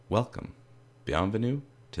Welcome, bienvenue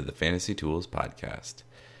to the Fantasy Tools Podcast.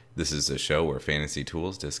 This is a show where fantasy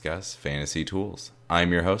tools discuss fantasy tools.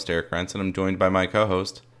 I'm your host, Eric Renson. I'm joined by my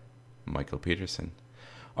co-host, Michael Peterson.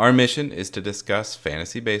 Our mission is to discuss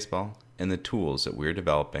fantasy baseball and the tools that we're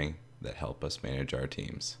developing that help us manage our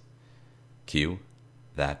teams. Cue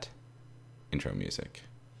that intro music.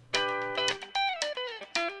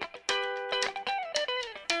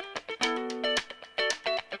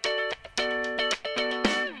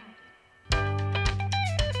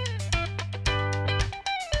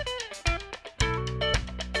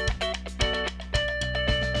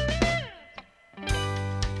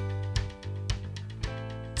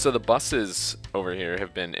 So the buses over here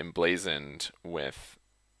have been emblazoned with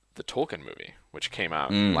the Tolkien movie, which came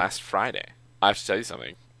out last Friday. I have to tell you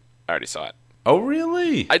something. I already saw it. Oh,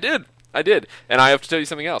 really? I did. And I have to tell you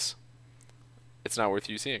something else. It's not worth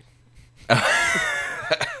you seeing.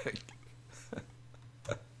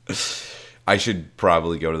 I should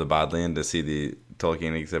probably go to the Bodleian to see the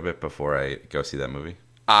Tolkien exhibit before I go see that movie.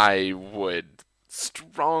 I would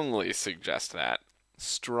strongly suggest that.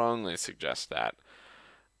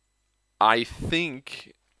 I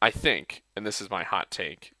think, and this is my hot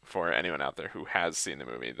take for anyone out there who has seen the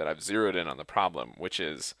movie, that I've zeroed in on the problem, which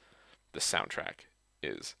is the soundtrack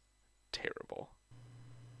is terrible.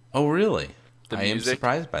 Oh, really? I am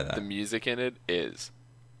surprised by that. The music in it is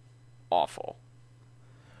awful.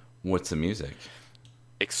 What's the music?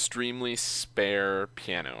 Extremely spare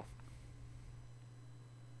piano.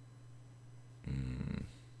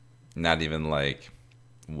 Not even like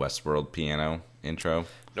Westworld piano intro?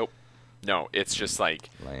 Nope. No, it's just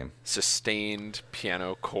like Lame. sustained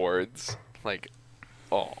piano chords. Like,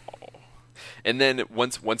 oh. And then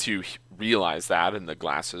once you realize that and the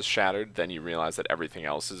glass is shattered, then you realize that everything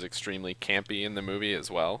else is extremely campy in the movie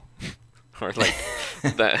as well. Or like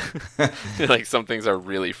that, like some things are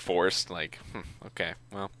really forced. Like, okay,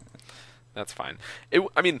 well, that's fine.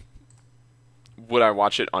 Would I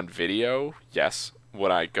watch it on video? Yes.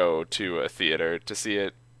 Would I go to a theater to see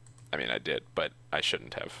it? I mean, I did, but I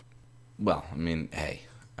shouldn't have. Well, I mean, hey,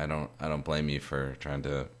 I don't blame you for trying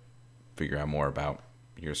to figure out more about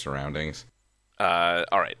your surroundings. All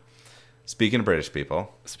right. Speaking of British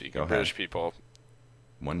people. Speaking of British people.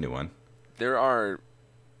 One new one. There are...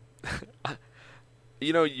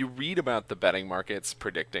 you read about the betting markets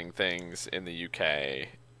predicting things in the UK,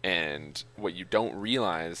 and what you don't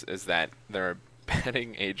realize is that there are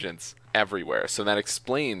betting agents everywhere. So that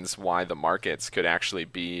explains why the markets could actually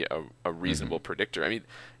be a reasonable predictor. I mean,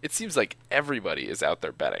 it seems like everybody is out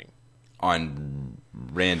there betting. On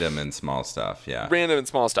random and small stuff, yeah. Random and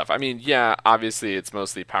small stuff. I mean, yeah, obviously it's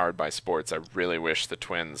mostly powered by sports. I really wish the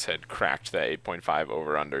Twins had cracked the 8.5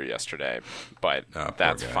 over-under yesterday, but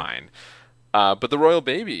that's fine. But the Royal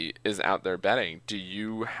Baby is out there betting. Do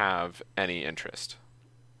you have any interest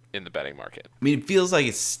in the betting market? I mean, it feels like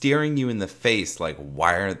it's staring you in the face, like,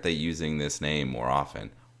 why aren't they using this name more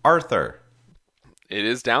often? Arthur. It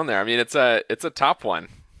is down there. I mean, it's a top one.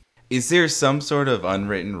 Is there some sort of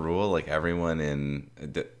unwritten rule, like everyone in,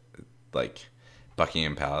 like,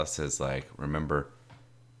 Buckingham Palace is like, remember,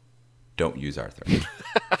 don't use Arthur?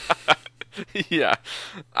 Yeah.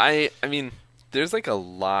 I mean, there's like a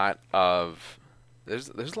lot of, there's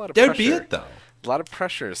a lot of There'd pressure. be it, though. A lot of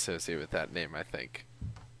pressure associated with that name, I think.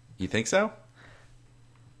 You think so?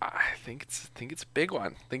 I think it's a big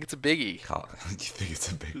one. I think it's a biggie. You think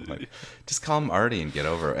it's a big one? Just call him Artie and get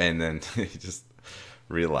over it, and then you just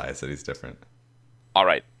realize that he's different. All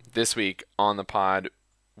right. This week on the pod,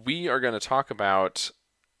 we are going to talk about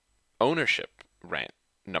ownership rant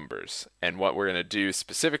numbers. And what we're going to do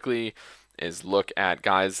specifically is look at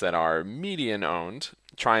guys that are median owned,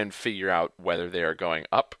 try and figure out whether they are going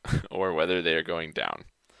up or whether they are going down.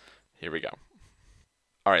 Here we go.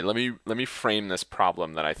 All right, let me frame this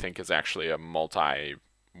problem that I think is actually a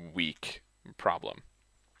multi-week problem.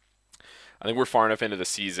 I think we're far enough into the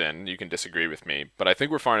season, you can disagree with me, but I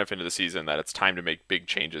think we're far enough into the season that it's time to make big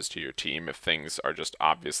changes to your team if things are just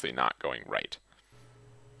obviously not going right.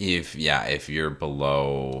 If you're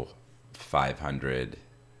below 500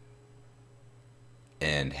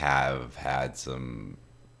 and have had some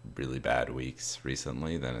really bad weeks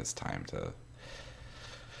recently, then it's time to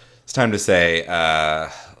say,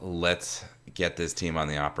 let's get this team on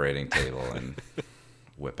the operating table and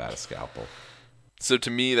whip out a scalpel. So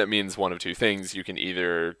to me, that means one of two things. You can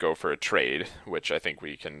either go for a trade, which I think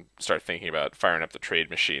we can start thinking about firing up the trade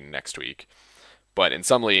machine next week. But in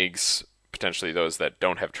some leagues, potentially those that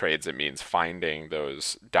don't have trades, it means finding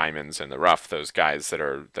those diamonds in the rough, those guys that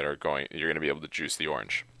are going, you're going to be able to juice the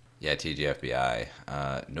orange. Yeah,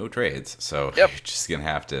 TGFBI, no trades, so Yep. you're just gonna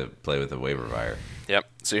have to play with the waiver wire. Yep.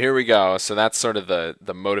 So here we go. So that's sort of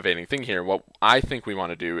the motivating thing here. What I think we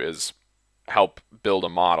want to do is help build a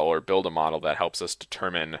model, or build a model that helps us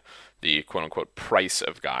determine the quote unquote price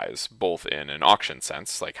of guys, both in an auction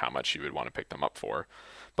sense, like how much you would want to pick them up for,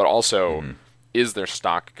 but also is their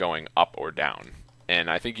stock going up or down?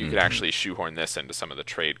 And I think you could actually shoehorn this into some of the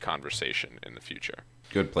trade conversation in the future.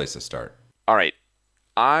 Good place to start. All right.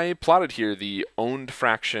 I plotted here the owned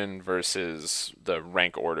fraction versus the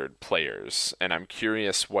rank ordered players, and I'm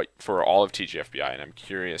curious what for all of TGFBI, and I'm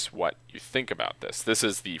curious what you think about this. This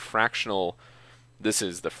is the fractional. This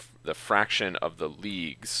is the fraction of the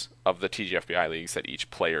leagues of the TGFBI leagues that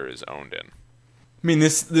each player is owned in. I mean,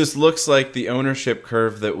 this looks like the ownership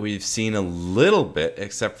curve that we've seen a little bit,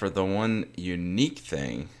 except for the one unique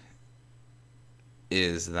thing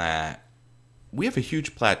is that we have a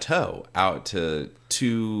huge plateau out to just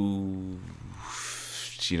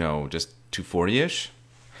 240-ish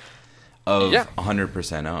of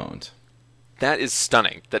 100% owned. That is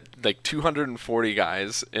stunning. That like 240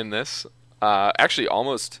 guys in this, actually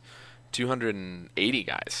almost 280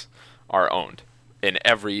 guys are owned in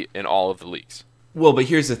all of the leagues. Well, but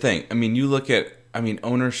here's the thing. I mean,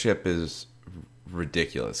 ownership is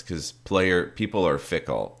ridiculous because people are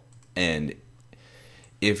fickle, and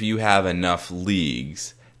if you have enough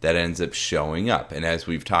leagues, that ends up showing up. And as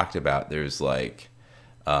we've talked about, there's like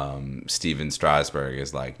Steven Strasburg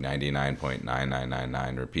is like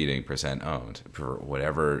 99.9999 repeating percent owned for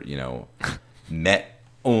whatever Met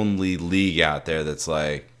only league out there that's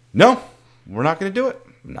like, no, we're not going to do it.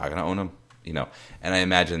 I'm not going to own them. And I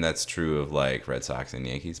imagine that's true of like Red Sox and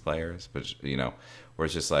Yankees players, but where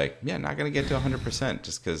it's just like, yeah, not going to get to 100%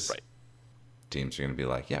 just because teams are going to be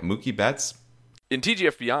like, yeah, Mookie Betts. In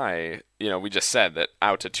TGFBI, we just said that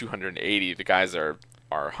out to 280, the guys are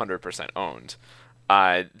 100% owned.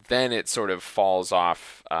 Then it sort of falls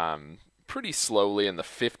off pretty slowly, and the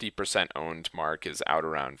 50% owned mark is out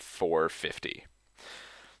around 450.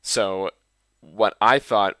 So what I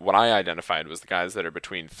identified was the guys that are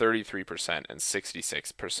between 33% and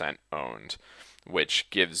 66% owned, which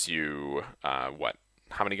gives you how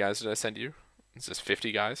many guys did I send you? Is this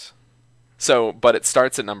 50 guys? So, but it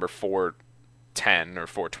starts at number 410 or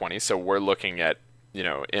 420. So we're looking at, in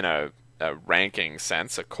a ranking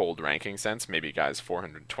sense, a cold ranking sense, maybe guys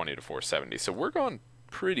 420 to 470. So we're going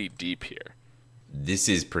pretty deep here. This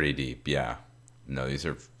is pretty deep, yeah. No, these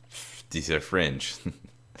are fringe.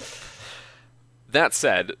 That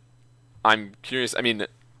said, I'm curious. I mean,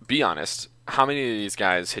 be honest. How many of these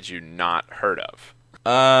guys had you not heard of?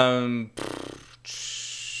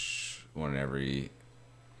 One in every.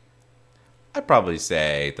 I'd probably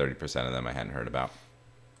say 30% of them I hadn't heard about.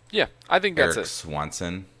 Yeah, I think that's Eric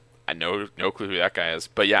Swanson. I know no clue who that guy is,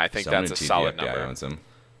 but yeah, I think that's a solid number. Owns him.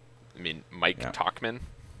 I mean, Mike Tauchman,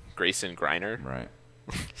 Grayson Greiner, right?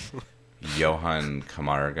 Johan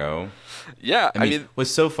Camargo. Yeah, I mean,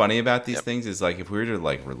 what's so funny about these things is like if we were to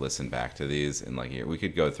like listen back to these and like we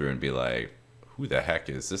could go through and be like, who the heck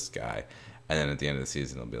is this guy? And then at the end of the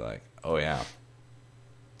season, it'll be like, oh yeah.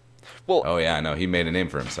 Well, oh yeah, no, he made a name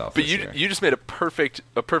for himself. But you just made a perfect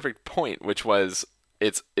point, which was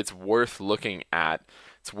it's worth looking at.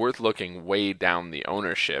 It's worth looking way down the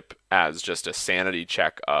ownership as just a sanity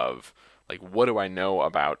check of like, what do I know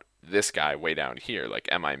about this guy way down here? Like,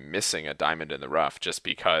 am I missing a diamond in the rough just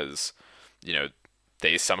because,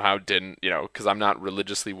 they somehow didn't, because I'm not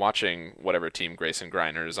religiously watching whatever team Grayson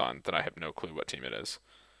Greiner is on, that I have no clue what team it is.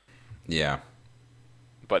 Yeah.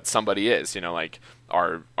 But somebody is, like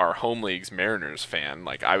our home league's Mariners fan.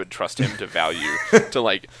 Like, I would trust him to value to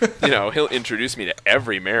like, he'll introduce me to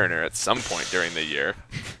every Mariner at some point during the year.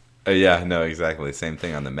 Yeah, no, exactly. Same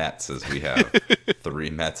thing on the Mets, as we have 3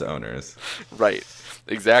 Mets owners. Right.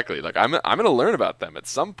 Exactly. Like I'm going to learn about them at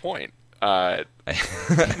some point.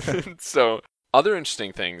 So other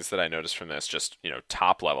interesting things that I noticed from this, just,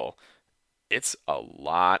 top level, it's a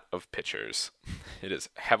lot of pitchers. It is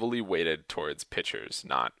heavily weighted towards pitchers,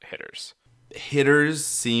 not hitters. Hitters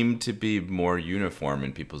seem to be more uniform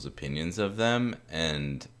in people's opinions of them,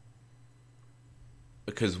 and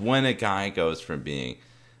because when a guy goes from being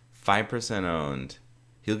 5% owned,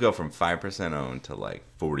 he'll go from 5% owned to like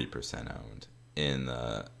 40% owned in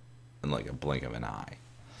like a blink of an eye.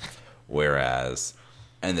 Whereas,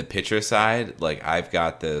 on the pitcher side, like I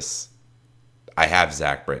have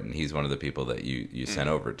Zach Britton. He's one of the people that you sent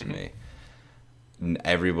over to me.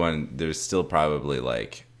 Everyone, there's still probably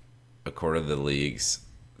like a quarter of the leagues.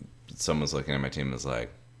 Someone's looking at my team and is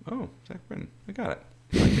like, "Oh, Zach Britton, I got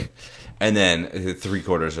it." And then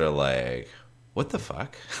 3/4 are like, "What the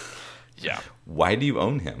fuck?" Yeah. Why do you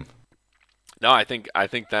own him? No, I think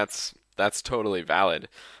that's totally valid.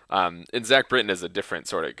 And Zach Britton is a different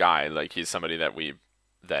sort of guy. Like he's somebody that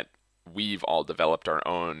we've all developed our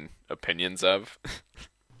own opinions of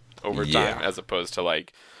over time, Yeah. as opposed to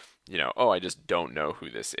like, oh, I just don't know who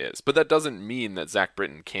this is. But that doesn't mean that Zach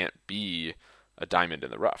Britton can't be a diamond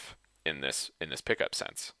in the rough in this pickup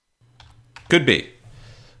sense. Could be.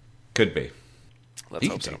 Could be. Let's He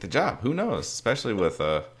hope could so. take the job. Who knows? Especially with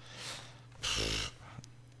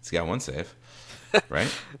he's got one save,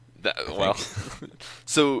 right? Well,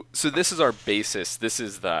 so this is our basis. This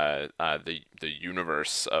is the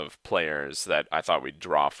universe of players that I thought we'd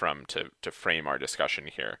draw from to frame our discussion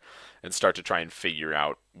here, and start to try and figure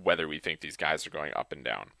out whether we think these guys are going up and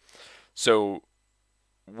down. So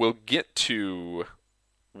we'll get to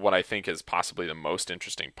what I think is possibly the most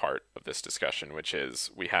interesting part of this discussion, which is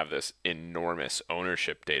we have this enormous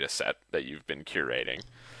ownership data set that you've been curating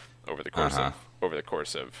over the course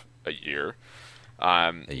of a year.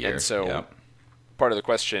 A year. And so Yep. part of the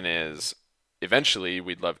question is, eventually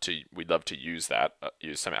we'd love to use that,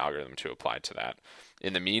 use some algorithm to apply to that.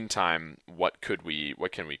 In the meantime, what can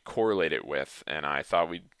we correlate it with? And I thought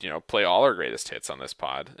we'd play all our greatest hits on this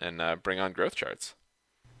pod and bring on growth charts.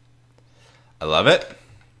 I love it.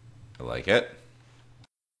 I like it.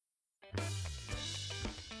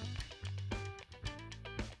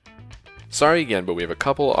 Sorry again, but we have a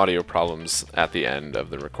couple audio problems at the end of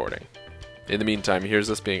the recording. In the meantime, here's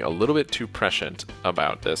us being a little bit too prescient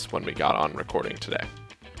about this when we got on recording today.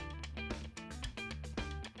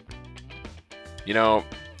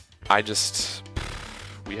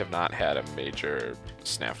 We have not had a major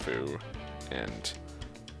snafu, and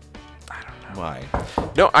I don't know. Why?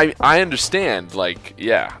 No, I understand,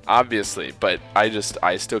 obviously, but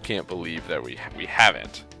I still can't believe that we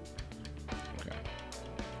haven't. Okay.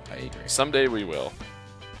 I agree. Someday we will.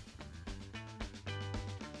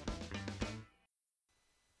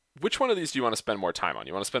 Which one of these do you want to spend more time on?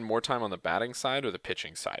 You want to spend more time on the batting side or the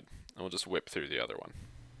pitching side? And we'll just whip through the other one.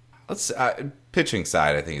 Let's pitching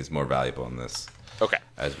side. I think is more valuable in this. Okay.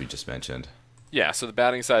 As we just mentioned. Yeah. So the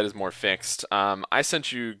batting side is more fixed. I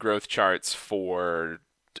sent you growth charts for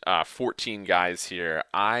 14 guys here.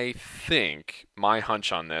 I think my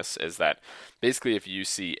hunch on this is that basically if you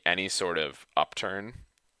see any sort of upturn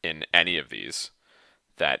in any of these,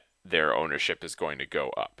 that their ownership is going to go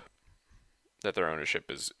up. That their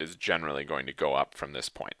ownership is generally going to go up from this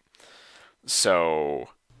point. So,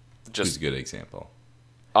 Who's a good example?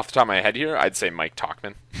 Off the top of my head here, I'd say Mike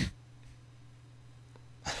Tauchman.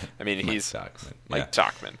 I mean, he's Tauchman. Mike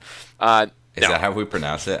Tauchman. Is that how we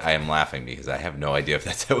pronounce it? I am laughing because I have no idea if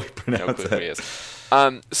that's how we pronounce no clue it. who he is.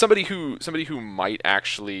 Somebody who might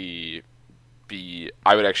actually be,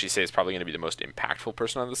 I would actually say is probably going to be the most impactful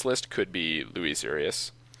person on this list could be Luis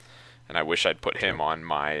Urias. And I wish I'd put him on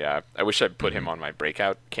my. Him on my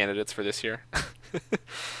breakout candidates for this year.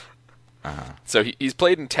 So he's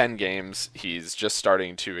played in 10 games. He's just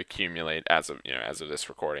starting to accumulate as of this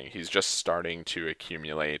recording. He's just starting to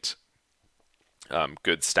accumulate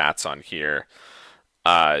good stats on here.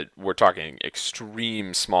 We're talking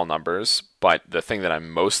extreme small numbers, but the thing that I'm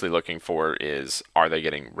mostly looking for is, are they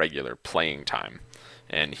getting regular playing time?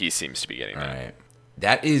 And he seems to be getting that. All right.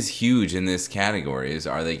 That is huge in this category.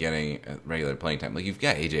 Are they getting regular playing time? Like, you've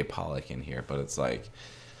got AJ Pollock in here, but it's like,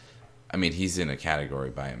 I mean, he's in a category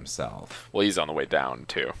by himself. Well, he's on the way down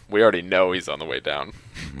too. We already know he's on the way down.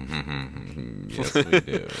 Yes, we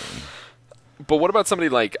do. But what about somebody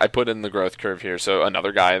like, I put in the growth curve here, so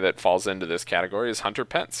another guy that falls into this category is Hunter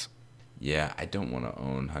Pence. Yeah, I don't want to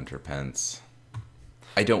own Hunter Pence.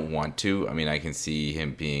 I don't want to. I mean, I can see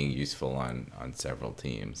him being useful on several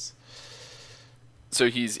teams. So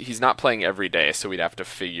he's not playing every day, so we'd have to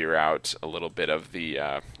figure out a little bit of the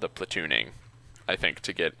platooning, I think,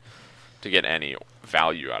 to get any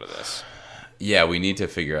value out of this. Yeah, we need to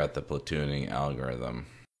figure out the platooning algorithm.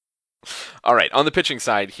 All right, on the pitching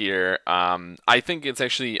side here, I think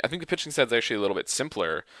the pitching side's actually a little bit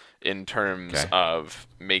simpler in terms of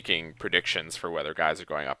making predictions for whether guys are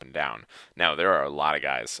going up and down. Now, there are a lot of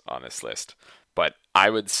guys on this list, but I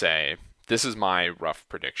would say this is my rough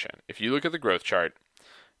prediction. If you look at the growth chart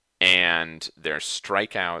and their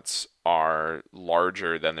strikeouts are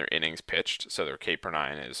larger than their innings pitched, so their K per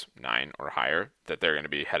 9 is 9 or higher, that they're going to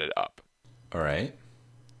be headed up. All right.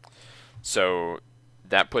 So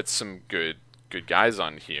that puts some good guys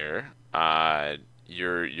on here.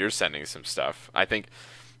 You're sending some stuff, I think,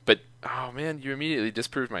 but oh man, you immediately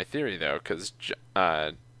disproved my theory though, because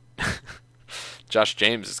Josh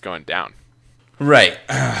James is going down. Right.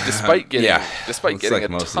 Despite getting like a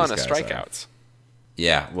ton of strikeouts.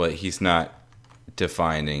 Yeah, well, he's not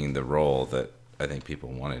defining the role that I think people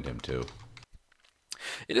wanted him to.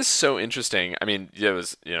 It is so interesting. I mean, it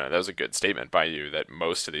was, that was a good statement by you that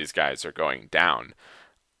most of these guys are going down.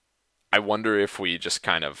 I wonder if we just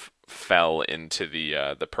kind of fell into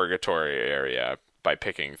the purgatory area by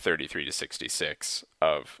picking 33 to 66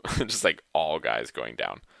 of just like all guys going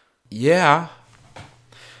down. Yeah.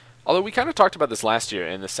 Although we kind of talked about this last year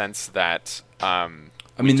in the sense that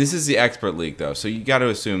I mean, this is the expert league, though, so you got to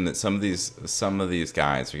assume that some of these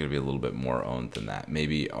guys are going to be a little bit more owned than that.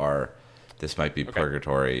 Maybe this might be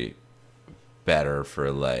purgatory better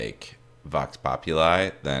for like Vox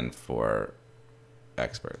Populi than for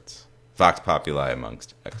experts. Vox Populi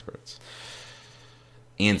amongst experts,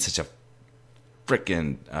 and such a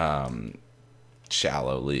freaking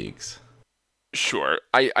shallow leagues. Sure.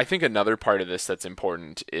 I think another part of this that's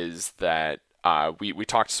important is that we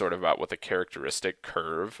talked sort of about what the characteristic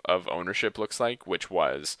curve of ownership looks like, which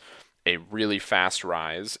was a really fast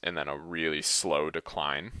rise and then a really slow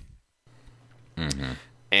decline. Mm-hmm.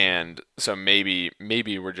 And so maybe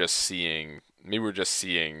we're just seeing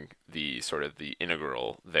the sort of the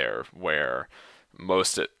integral there, where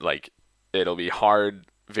it'll be hard.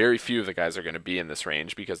 Very few of the guys are going to be in this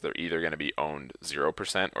range because they're either going to be owned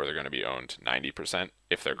 0% or they're going to be owned 90%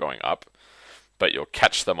 if they're going up. But you'll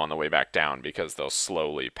catch them on the way back down because they'll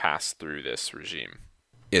slowly pass through this regime.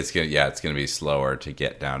 It's gonna be slower to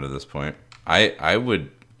get down to this point. I would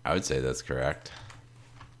say that's correct.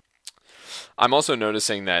 I'm also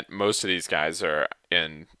noticing that most of these guys are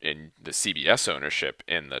in the CBS ownership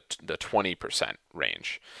in the 20%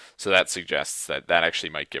 range. So that suggests that actually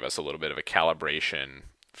might give us a little bit of a calibration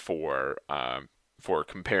for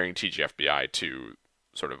comparing TGFBI to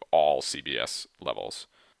sort of all CBS levels.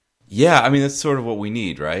 Yeah, I mean that's sort of what we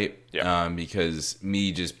need, right? Yeah. Because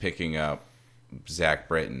me just picking up Zach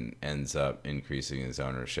Britton ends up increasing his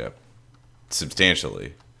ownership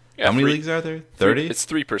substantially. Yeah, how many leagues are there? 30? It's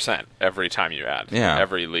 3% every time you add. Yeah.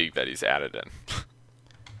 Every league that he's added in.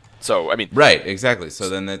 So I mean, right, exactly. So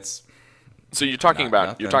then that's. So you're talking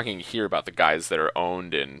nothing. you're talking here about the guys that are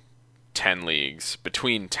owned in 10 leagues,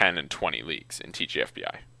 between 10 and 20 leagues in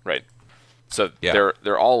TGFBI, right? So yeah.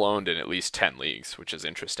 they're all owned in at least 10 leagues, which is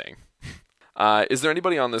interesting. Is there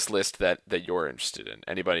anybody on this list that you're interested in?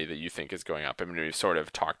 Anybody that you think is going up? I mean, we've sort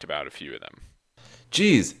of talked about a few of them.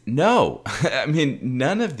 Geez, no. I mean,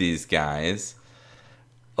 none of these guys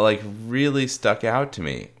like really stuck out to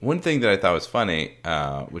me. One thing that I thought was funny,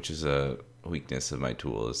 which is a weakness of my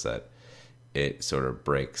tool, is that it sort of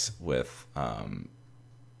breaks with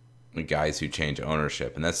guys who change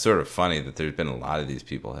ownership, and that's sort of funny that there's been a lot of these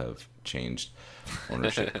people have changed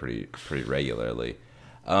ownership pretty regularly.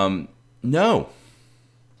 No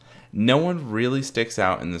one really sticks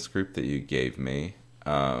out in this group that you gave me.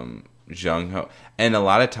 Jung Ho, and a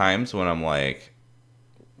lot of times when I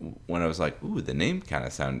was like, ooh, the name kind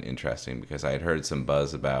of sounded interesting because I had heard some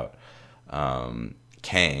buzz about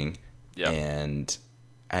Kang, yep. and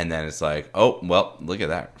then it's like, oh, well, look at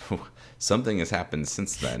that. Something has happened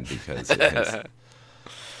since then because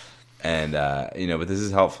and but this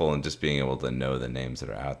is helpful in just being able to know the names that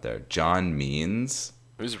are out there. John Means.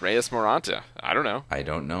 Who's Reyes Moranta? I don't know. I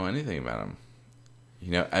don't know anything about him.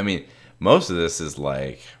 I mean, most of this is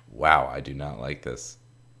like, wow, I do not like this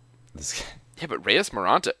guy. Yeah, but Reyes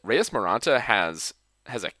Moranta has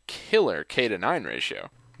a killer K-to-9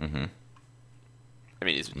 ratio. Mm-hmm. I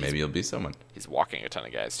mean, maybe he'll be someone. He's walking a ton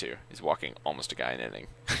of guys too. He's walking almost a guy an inning.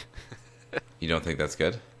 You don't think that's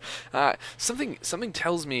good? Something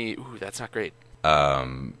tells me, ooh, that's not great.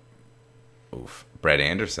 Brett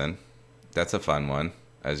Anderson, that's a fun one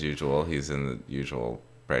as usual. He's in the usual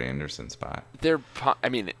Brett Anderson spot.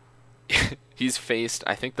 He's faced,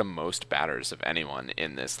 I think, the most batters of anyone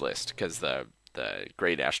in this list because the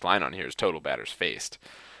gray dashed line on here is total batters faced.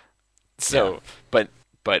 So, yeah.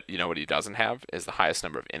 But you know what he doesn't have is the highest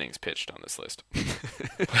number of innings pitched on this list.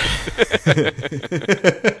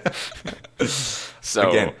 So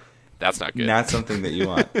again, that's not good. Not something that you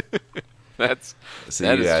want. that is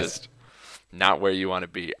just not where you want to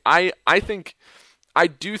be. I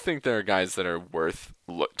do think there are guys that are worth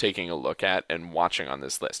taking a look at and watching on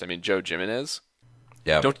this list. I mean, Joe Jimenez.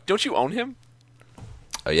 Yeah. Don't you own him?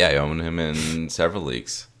 Oh yeah, I own him in several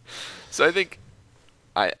leagues. So I think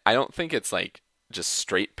I don't think it's like just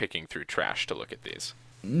straight picking through trash to look at these.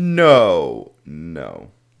 No.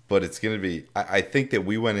 But it's going to be... I think that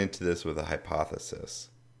we went into this with a hypothesis,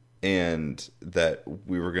 and that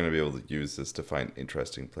we were going to be able to use this to find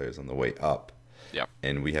interesting players on the way up. Yep.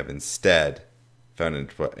 And we have instead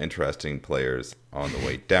found interesting players on the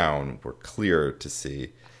way down. We're clear to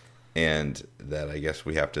see, and that I guess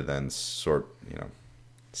we have to then sort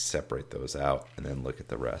separate those out and then look at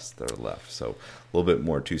the rest that are left. So a little bit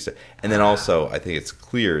more two-step. And then also, I think it's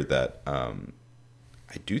clear that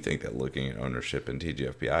I do think that looking at ownership in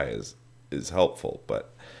TGFBI is helpful,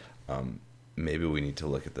 but maybe we need to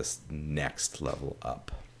look at this next level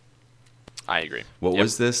up. I agree. What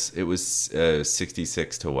was this? It was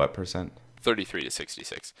 66 to what percent? 33 to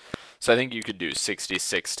 66. So I think you could do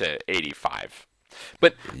 66 to 85.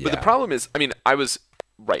 But the problem is, I mean, I was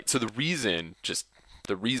right. So the reason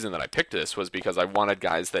that I picked this was because I wanted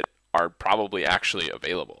guys that are probably actually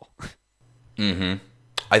available. Mm-hmm.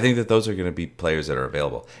 I think that those are going to be players that are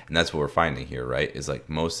available. And that's what we're finding here, right? Is like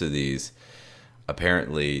most of these,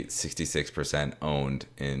 apparently 66% owned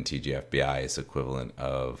in TGFBI is equivalent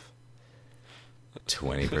of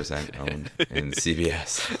 20% owned in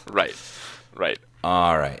CBS. Right.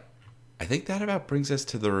 All right. I think that about brings us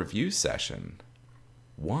to the review session.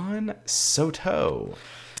 Juan Soto.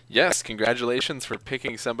 Yes, congratulations for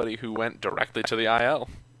picking somebody who went directly to the IL.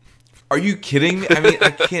 Are you kidding? I mean,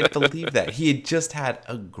 I can't believe that. He had just had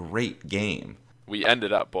a great game. We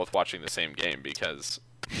ended up both watching the same game because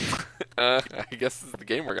I guess this is the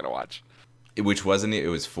game we're going to watch. Which wasn't it? It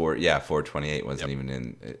was 428 wasn't even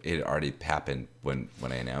in. It had already happened when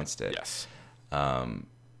I announced it. Yes.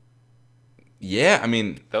 Yeah, I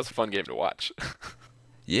mean, that was a fun game to watch.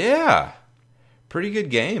 Yeah, pretty good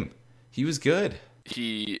game. He was good.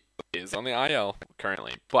 He is on the IL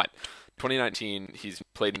currently, but 2019 he's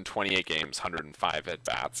played in 28 games, 105 at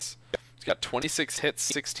bats. He's got 26 hits,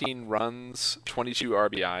 16 runs, 22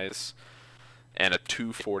 RBIs, and a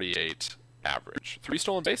 248 average. 3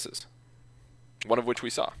 stolen bases, one of which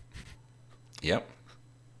we saw. Yep.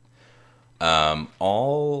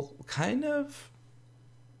 All kind of,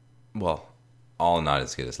 well, all not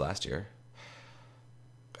as good as last year.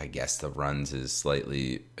 I guess the runs is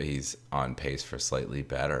slightly, he's on pace for slightly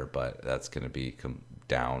better, but that's going to be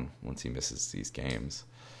down once he misses these games.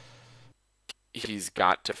 He's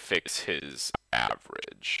got to fix his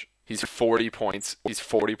average. He's 40 points. He's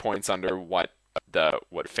 40 points under what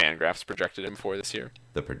Fangraphs projected him for this year.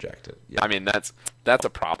 The projected. Yeah. I mean, that's a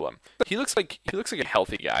problem. He looks like a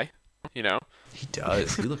healthy guy, you know? He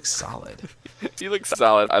does. He looks solid. He looks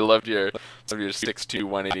solid. I loved your 6'2",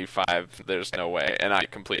 185. There's no way, and I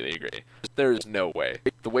completely agree. There's no way.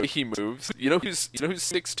 The way he moves. You know who's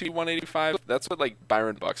 6'2", 185? That's what like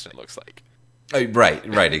Byron Buxton looks like.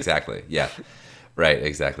 Right, exactly. Yeah. Right,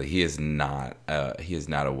 exactly. He is not a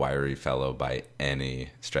wiry fellow by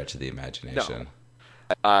any stretch of the imagination.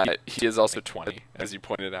 No. He is also 20, as you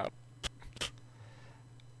pointed out.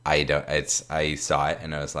 I saw it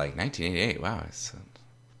and I was like, 1988. Wow, it's a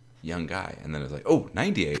young guy. And then it was like, oh,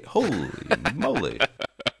 98. Holy moly!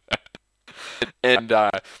 And I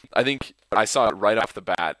think I saw it right off the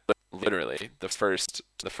bat. Literally, the first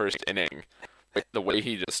inning, the way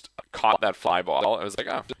he just caught that fly ball, I was like,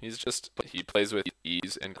 oh, he plays with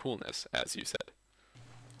ease and coolness, as you said.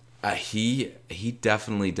 He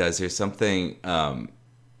definitely does. There's something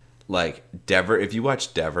like Dever. If you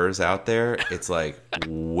watch Devers out there, it's like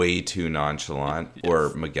way too nonchalant. Yes.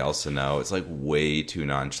 Or Miguel Sano, it's like way too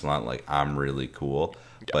nonchalant. Like, I'm really cool.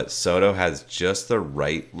 Yep. But Soto has just the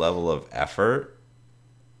right level of effort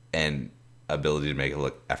and ability to make it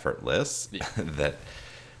look effortless. Yeah. that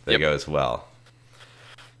goes well.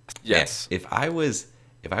 Yes. Man, if I was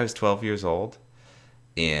 12 years old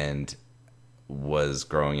and was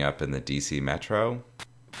growing up in the DC Metro,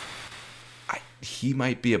 he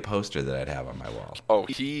might be a poster that I'd have on my wall. Oh,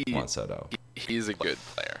 Juan Soto. He's a good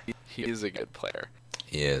player. He is a good player.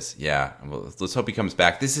 He is, yeah. Well, let's hope he comes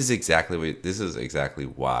back. This is exactly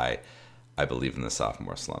why I believe in the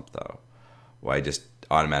sophomore slump, though. Why I just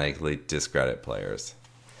automatically discredit players.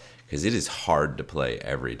 Because it is hard to play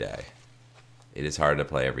every day. It is hard to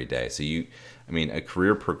play every day. So a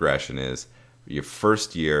career progression is your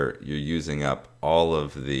first year, you're using up all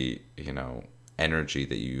of the, energy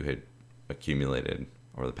that you had accumulated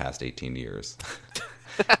over the past 18 years.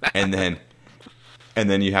 and then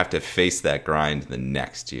you have to face that grind the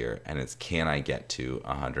next year, and it's, can I get to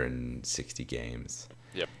 160 games?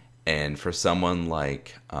 Yep. And for someone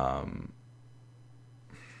like why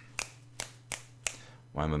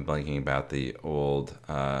am I blanking about the old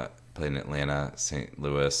played in Atlanta, St.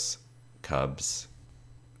 Louis Cubs,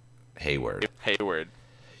 Hayward.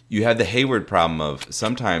 You have the Hayward problem of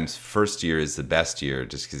sometimes first year is the best year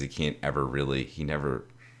just because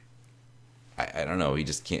I don't know, he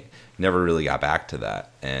just never really got back to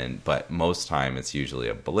that. But most time it's usually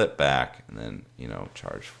a blip back and then,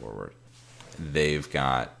 charge forward. They've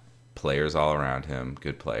got players all around him,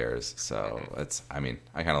 good players. So I kind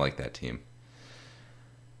of like that team.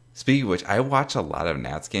 Speaking of which, I watch a lot of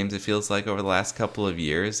Nats games, it feels like, over the last couple of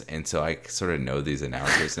years, and so I sort of know these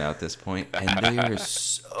announcers now at this point, and they are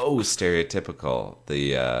so stereotypical.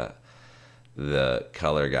 The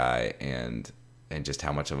color guy and just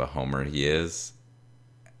how much of a homer he is,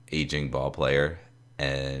 aging ball player,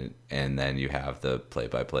 and then you have the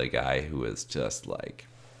play-by-play guy who is just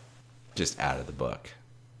out of the book.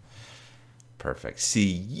 Perfect.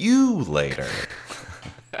 See you later.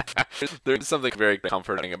 There's something very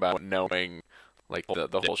comforting about knowing like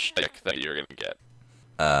the whole shtick that you're gonna get.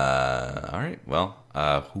 All right. Well,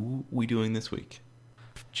 who we doing this week?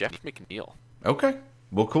 Jeff McNeil. Okay.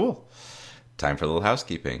 Well, cool. Time for a little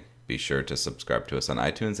housekeeping. Be sure to subscribe to us on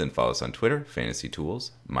iTunes and follow us on Twitter, Fantasy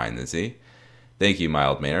Tools, Mind the Z. Thank you,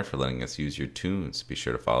 Mild Manor, for letting us use your tunes. Be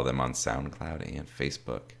sure to follow them on SoundCloud and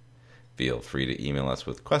Facebook. Feel free to email us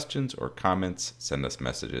with questions or comments. Send us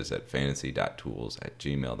messages at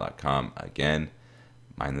fantasy.tools@gmail.com. Again,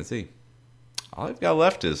 Mind the Z. All I've got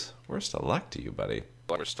left is worst of luck to you, buddy.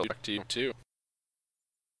 We're still back to you too.